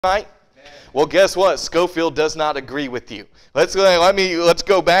Right? Well, guess what? Scofield does not agree with you. Let's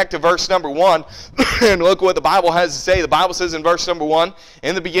go back to verse number 1 and look what the Bible has to say. The Bible says in verse number 1,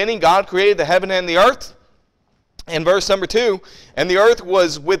 in the beginning God created the heaven and the earth. In verse number 2, and the earth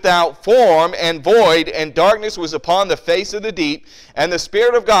was without form and void, and darkness was upon the face of the deep, and the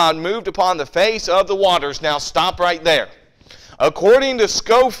Spirit of God moved upon the face of the waters. Now stop right there. According to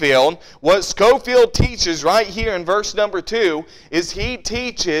Scofield, what Scofield teaches right here in verse number 2 is he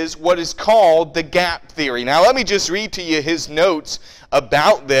teaches what is called the gap theory. Now let me just read to you his notes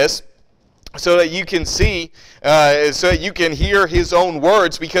about this so that you can see, so that you can hear his own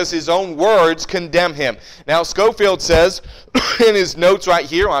words, because his own words condemn him. Now Scofield says in his notes right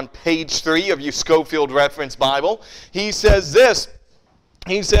here on page 3 of your Scofield Reference Bible, he says this.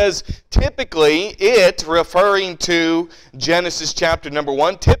 He says, typically it, referring to Genesis chapter number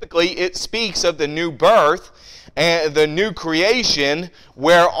 1, typically it speaks of the new birth and the new creation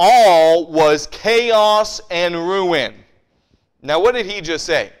where all was chaos and ruin. Now what did he just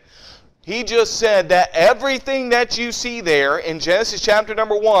say? He just said that everything that you see there in Genesis chapter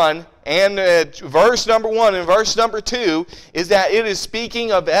number 1 and verse number 1 and verse number 2 is that it is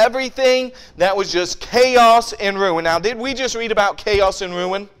speaking of everything that was just chaos and ruin. Now, did we just read about chaos and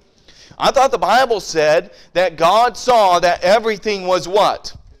ruin? I thought the Bible said that God saw that everything was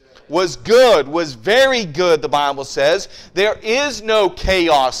what? Was good, was very good, the Bible says. There is no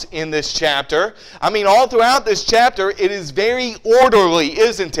chaos in this chapter. I mean, all throughout this chapter, it is very orderly,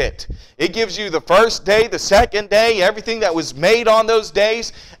 isn't it? It gives you the first day, the second day, everything that was made on those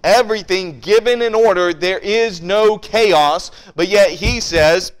days, everything given in order. There is no chaos, but yet he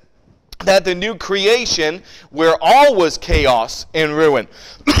says that the new creation where all was chaos and ruin.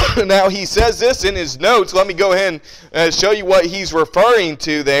 Now he says this in his notes. Let me go ahead and show you what he's referring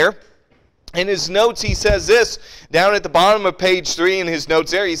to there. In his notes he says this, down at the bottom of page 3 in his notes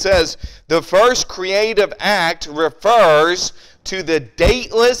there, he says, the first creative act refers to the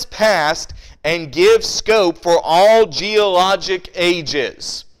dateless past and gives scope for all geologic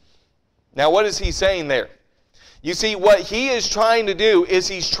ages. Now what is he saying there? You see, what he is trying to do is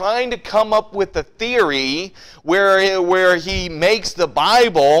he's trying to come up with a theory where he makes the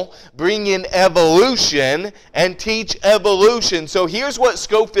Bible bring in evolution and teach evolution. So here's what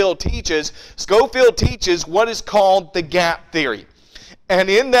Scofield teaches. Scofield teaches what is called the gap theory. And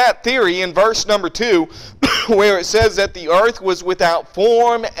in that theory, in verse number 2, where it says that the earth was without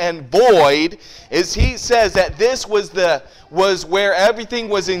form and void, is he says that this was where everything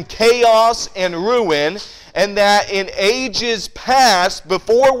was in chaos and ruin, and that in ages past,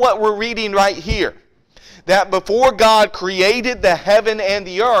 before what we're reading right here, that before God created the heaven and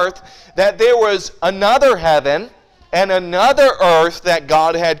the earth, that there was another heaven and another earth that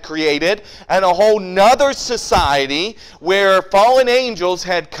God had created, and a whole nother society where fallen angels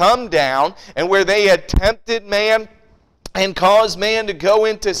had come down and where they had tempted man and caused man to go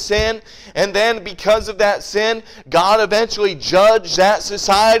into sin. And then because of that sin, God eventually judged that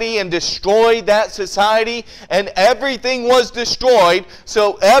society and destroyed that society, and everything was destroyed.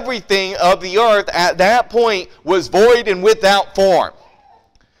 So everything of the earth at that point was void and without form.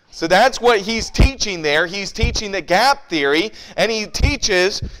 So that's what he's teaching there. He's teaching the gap theory, and he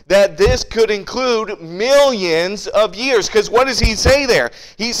teaches that this could include millions of years. Because what does he say there?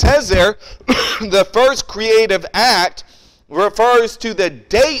 He says there, the first creative act refers to the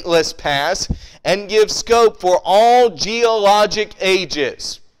dateless past and gives scope for all geologic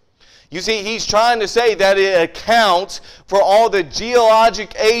ages. You see, he's trying to say that it accounts for all the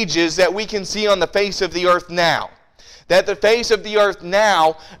geologic ages that we can see on the face of the earth now. That the face of the earth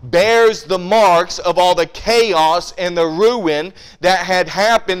now bears the marks of all the chaos and the ruin that had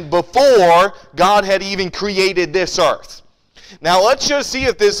happened before God had even created this earth. Now let's just see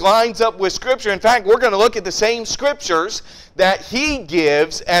if this lines up with Scripture. In fact, we're going to look at the same Scriptures that he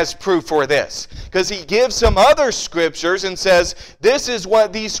gives as proof for this. Because he gives some other Scriptures and says, this is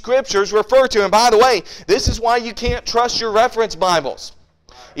what these Scriptures refer to. And by the way, this is why you can't trust your reference Bibles.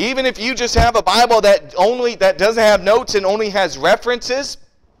 Even if you just have a Bible that doesn't have notes and only has references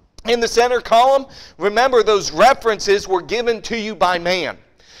in the center column, remember those references were given to you by man.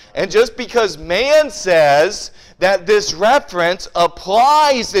 And just because man says that this reference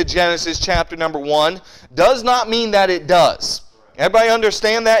applies to Genesis chapter number 1 does not mean that it does. Everybody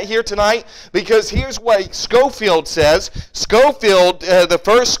understand that here tonight? Because here's what Scofield says. Scofield, the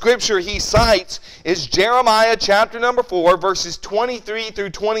first scripture he cites is Jeremiah chapter number 4, verses 23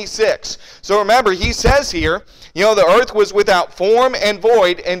 through 26. So remember, he says here, the earth was without form and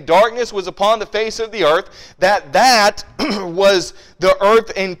void, and darkness was upon the face of the earth, that was the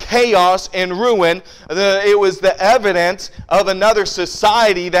earth in chaos and ruin. It was the evidence of another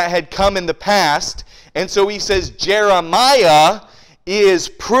society that had come in the past. And so he says Jeremiah is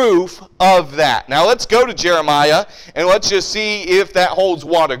proof of that. Now let's go to Jeremiah and let's just see if that holds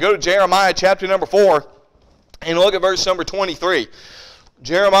water. Go to Jeremiah chapter number 4 and look at verse number 23.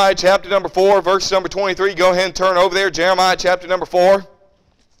 Jeremiah chapter number 4, verse number 23. Go ahead and turn over there. Jeremiah chapter number 4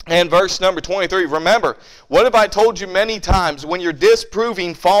 and verse number 23. Remember, what have I told you many times? When you're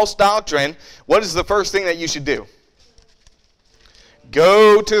disproving false doctrine, what is the first thing that you should do?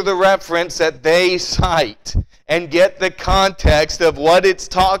 Go to the reference that they cite and get the context of what it's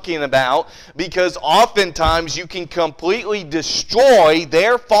talking about, because oftentimes you can completely destroy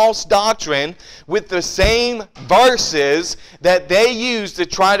their false doctrine with the same verses that they use to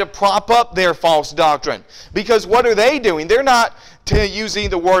try to prop up their false doctrine. Because what are they doing? They're not using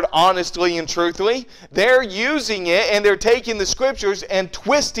the word honestly and truthfully. They're using it and they're taking the scriptures and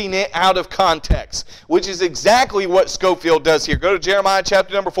twisting it out of context, which is exactly what Scofield does here. Go to Jeremiah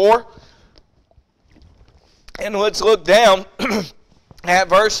chapter number 4. And let's look down at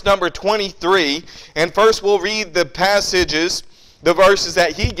verse number 23. And first we'll read the passages, the verses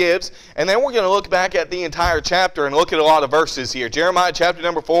that he gives. And then we're going to look back at the entire chapter and look at a lot of verses here. Jeremiah chapter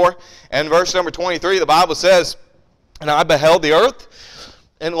number 4 and verse number 23. The Bible says, "And I beheld the earth,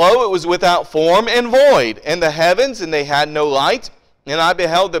 and lo, it was without form and void. And the heavens, and they had no light. And I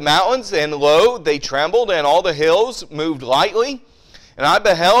beheld the mountains, and lo, they trembled, and all the hills moved lightly. And I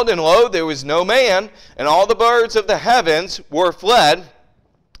beheld, and lo, there was no man, and all the birds of the heavens were fled.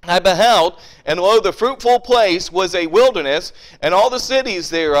 I beheld, and lo, the fruitful place was a wilderness, and all the cities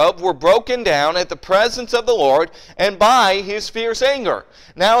thereof were broken down at the presence of the Lord, and by his fierce anger."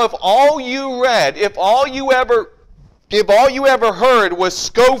 Now, if all you read, if all you ever heard was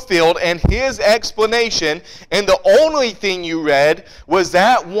Scofield and his explanation, and the only thing you read was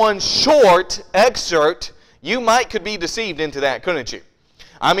that one short excerpt, you could be deceived into that, couldn't you?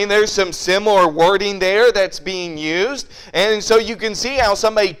 I mean, there's some similar wording there that's being used, and so you can see how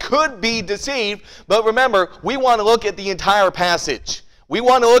somebody could be deceived. But remember, we want to look at the entire passage. We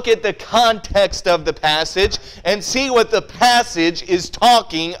want to look at the context of the passage and see what the passage is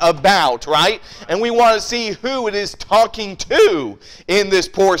talking about, right? And we want to see who it is talking to in this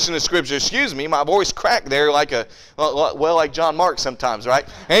portion of Scripture. Excuse me, my voice cracked there like John Mark sometimes, right?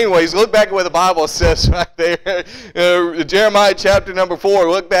 Anyways, look back at what the Bible says right there. Jeremiah chapter number 4.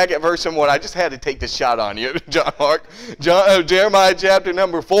 Look back at verse number 1. I just had to take this shot on you, John Mark. Jeremiah chapter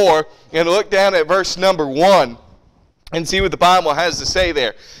number 4, and look down at verse number 1. And see what the Bible has to say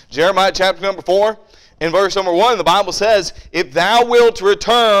there. Jeremiah chapter number 4, in verse number 1, the Bible says, "If thou wilt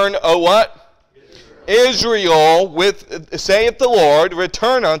return, O what? Israel, saith the Lord,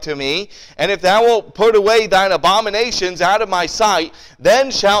 return unto me, and if thou wilt put away thine abominations out of my sight,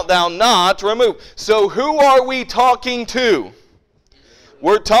 then shalt thou not remove." So who are we talking to?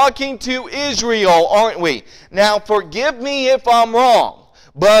 We're talking to Israel, aren't we? Now, forgive me if I'm wrong.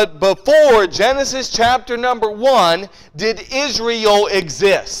 But before Genesis chapter number 1, did Israel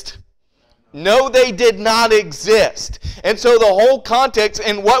exist? No, they did not exist. And so the whole context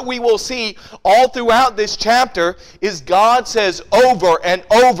and what we will see all throughout this chapter is God says over and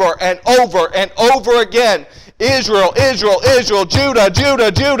over and over and over again, Israel, Israel, Israel, Judah,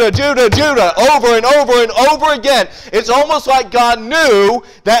 Judah, Judah, Judah, Judah, over and over and over again. It's almost like God knew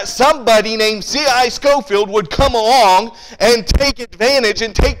that somebody named C.I. Scofield would come along and take advantage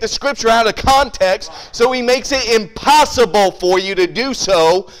and take the scripture out of context, so he makes it impossible for you to do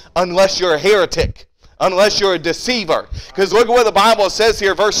so unless you're a heretic, unless you're a deceiver. Because look at what the Bible says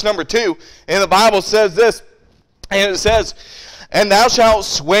here, verse number 2, and the Bible says this, and it says, "And thou shalt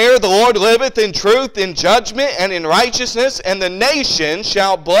swear the Lord liveth in truth, in judgment, and in righteousness, and the nations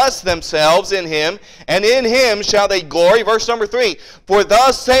shall bless themselves in him, and in him shall they glory." Verse number 3, "For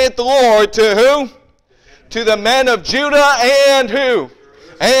thus saith the Lord," to who? To the men of Judah and who?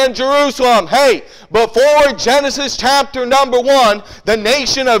 And Jerusalem. Hey, before Genesis chapter number 1, the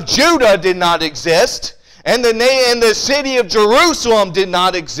nation of Judah did not exist. And the city of Jerusalem did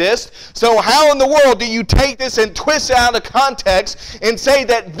not exist. So how in the world do you take this and twist it out of context and say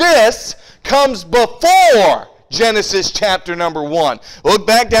that this comes before Genesis chapter number 1? Look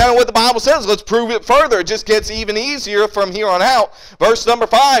back down at what the Bible says. Let's prove it further. It just gets even easier from here on out. Verse number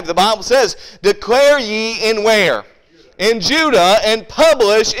 5, the Bible says, "Declare ye in where? in Judah, and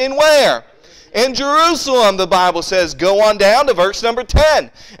publish in where? In Jerusalem, the Bible says. Go on down to verse number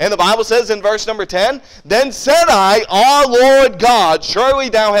 10. And the Bible says in verse number 10, Then said I, Our Lord God, surely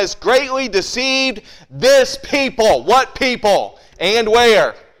thou hast greatly deceived this people. What people? And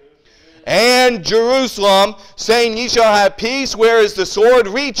where? And Jerusalem, saying, Ye shall have peace, whereas the sword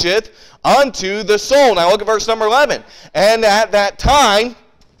reacheth unto the soul. Now look at verse number 11. And at that time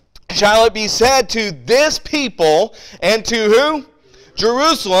shall it be said to this people, and to who?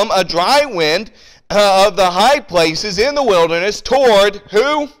 Jerusalem, a dry wind of the high places in the wilderness toward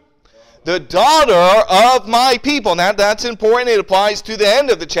who? The daughter of my people. Now that's important. It applies to the end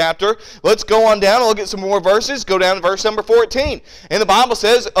of the chapter. Let's go on down and look at some more verses. Go down to verse number 14. And the Bible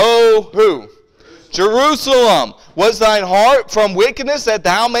says, O who? Jerusalem, was thine heart from wickedness that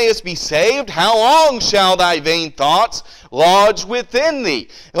thou mayest be saved? How long shall thy vain thoughts lodge within thee?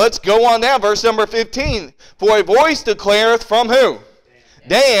 Let's go on down. Verse number 15. For a voice declareth from who?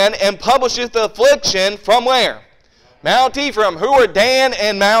 Dan, and publisheth affliction from where? Mount Ephraim. Who are Dan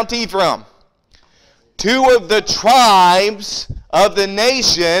and Mount Ephraim? Two of the tribes of the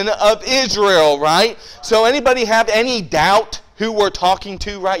nation of Israel, right? So anybody have any doubt who we're talking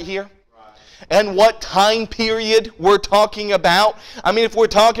to right here? And what time period we're talking about? I mean, if we're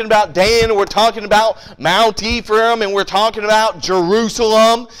talking about Dan, we're talking about Mount Ephraim, and we're talking about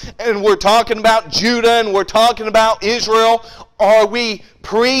Jerusalem, and we're talking about Judah, and we're talking about Israel, are we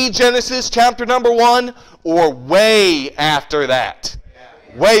pre-Genesis chapter number 1 or way after that?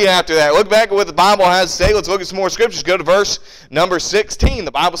 Way after that. Look back at what the Bible has to say. Let's look at some more scriptures. Go to verse number 16.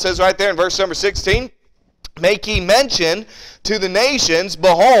 The Bible says right there in verse number 16, Make ye mention to the nations,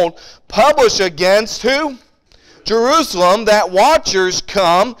 behold, publish against who? Jerusalem, that watchers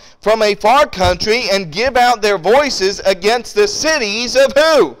come from a far country and give out their voices against the cities of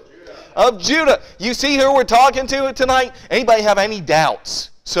who? Of Judah. You see who we're talking to tonight? Anybody have any doubts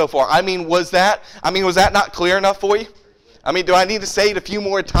so far? I mean, was that not clear enough for you? I mean, do I need to say it a few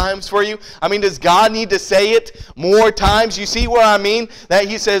more times for you? I mean, does God need to say it more times? You see what I mean? That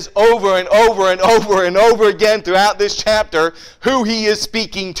he says over and over and over and over again throughout this chapter who he is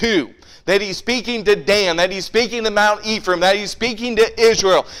speaking to. That he's speaking to Dan, that he's speaking to Mount Ephraim, that he's speaking to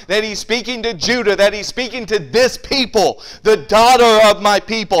Israel, that he's speaking to Judah, that he's speaking to this people, the daughter of my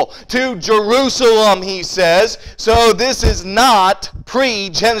people, to Jerusalem, he says. So this is not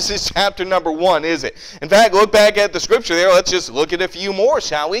pre-Genesis chapter number 1, is it? In fact, look back at the scripture there. Let's just look at a few more,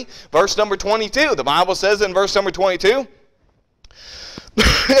 shall we? Verse number 22. The Bible says in verse number 22, and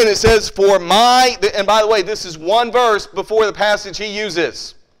it says, For my, and by the way, this is one verse before the passage he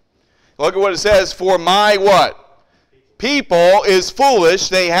uses. Look at what it says, For my what? People is foolish,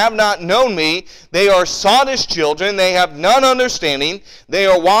 they have not known me. They are sottish children, they have none understanding. They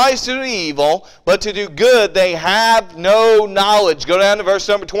are wise to do evil, but to do good they have no knowledge. Go down to verse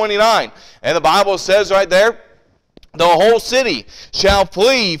number 29. And the Bible says right there, The whole city shall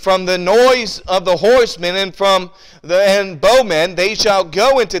flee from the noise of the horsemen and from the bowmen. They shall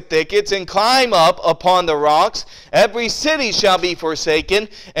go into thickets and climb up upon the rocks. Every city shall be forsaken,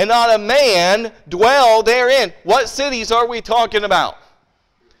 and not a man dwell therein. What cities are we talking about?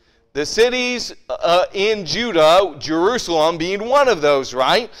 The cities in Judah, Jerusalem being one of those,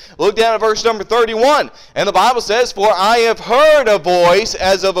 right? Look down at verse number 31. And the Bible says, For I have heard a voice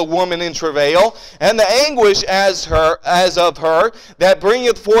as of a woman in travail, and the anguish as of her that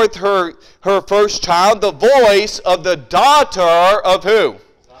bringeth forth her first child, the voice of the daughter of who?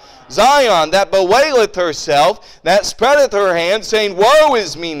 Zion, that bewaileth herself, that spreadeth her hand, saying, Woe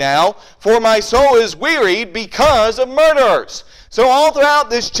is me now, for my soul is wearied because of murderers. So all throughout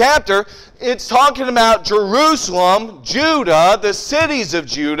this chapter, it's talking about Jerusalem, Judah, the cities of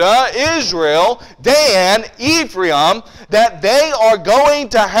Judah, Israel, Dan, Ephraim, that they are going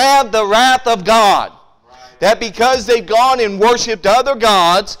to have the wrath of God. That because they've gone and worshipped other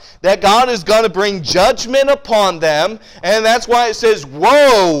gods, that God is going to bring judgment upon them. And that's why it says,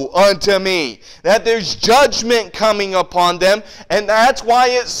 Woe unto me. That there's judgment coming upon them. And that's why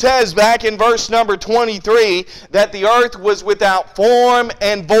it says back in verse number 23 that the earth was without form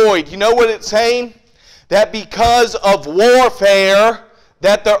and void. You know what it's saying? That because of warfare,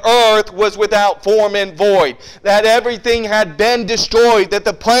 that the earth was without form and void, that everything had been destroyed, that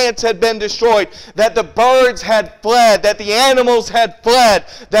the plants had been destroyed, that the birds had fled, that the animals had fled,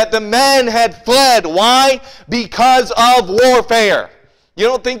 that the men had fled. Why? Because of warfare. You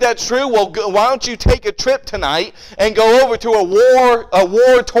don't think that's true? Well, why don't you take a trip tonight and go over to a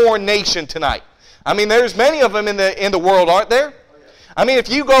war-torn nation tonight? I mean, there's many of them in the world, aren't there? I mean, if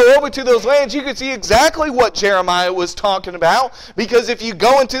you go over to those lands, you can see exactly what Jeremiah was talking about. Because if you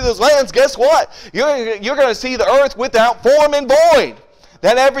go into those lands, guess what? You're going to see the earth without form and void.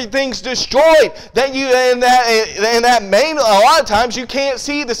 That everything's destroyed. That a lot of times you can't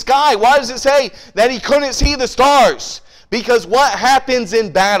see the sky. Why does it say that he couldn't see the stars? Because what happens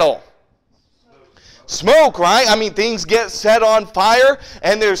in battle? Smoke, right? I mean, things get set on fire,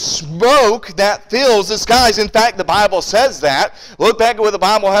 and there's smoke that fills the skies. In fact, the Bible says that. Look back at what the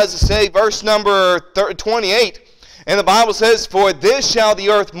Bible has to say, verse number 28. And the Bible says, "For this shall the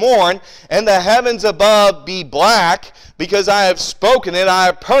earth mourn, and the heavens above be black, because I have spoken it, I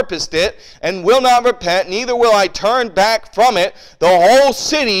have purposed it, and will not repent, neither will I turn back from it. The whole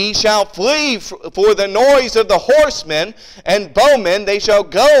city shall flee for the noise of the horsemen and bowmen. They shall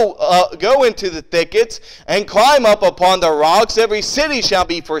go into the thickets, and climb up upon the rocks. Every city shall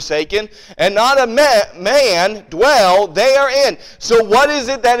be forsaken, and not a man dwell therein." So what is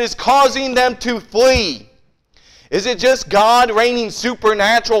it that is causing them to flee? Is it just God raining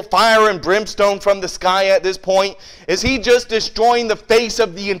supernatural fire and brimstone from the sky at this point? Is he just destroying the face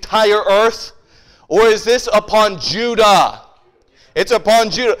of the entire earth? Or is this upon Judah? It's upon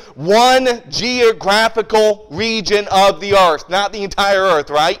Judah. One geographical region of the earth, not the entire earth,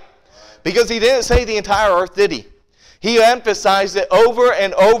 right? Because he didn't say the entire earth, did he? He emphasized it over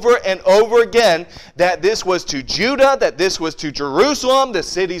and over and over again that this was to Judah, that this was to Jerusalem, the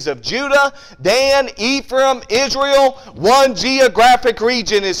cities of Judah, Dan, Ephraim, Israel. One geographic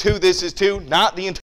region is who this is to, not the entire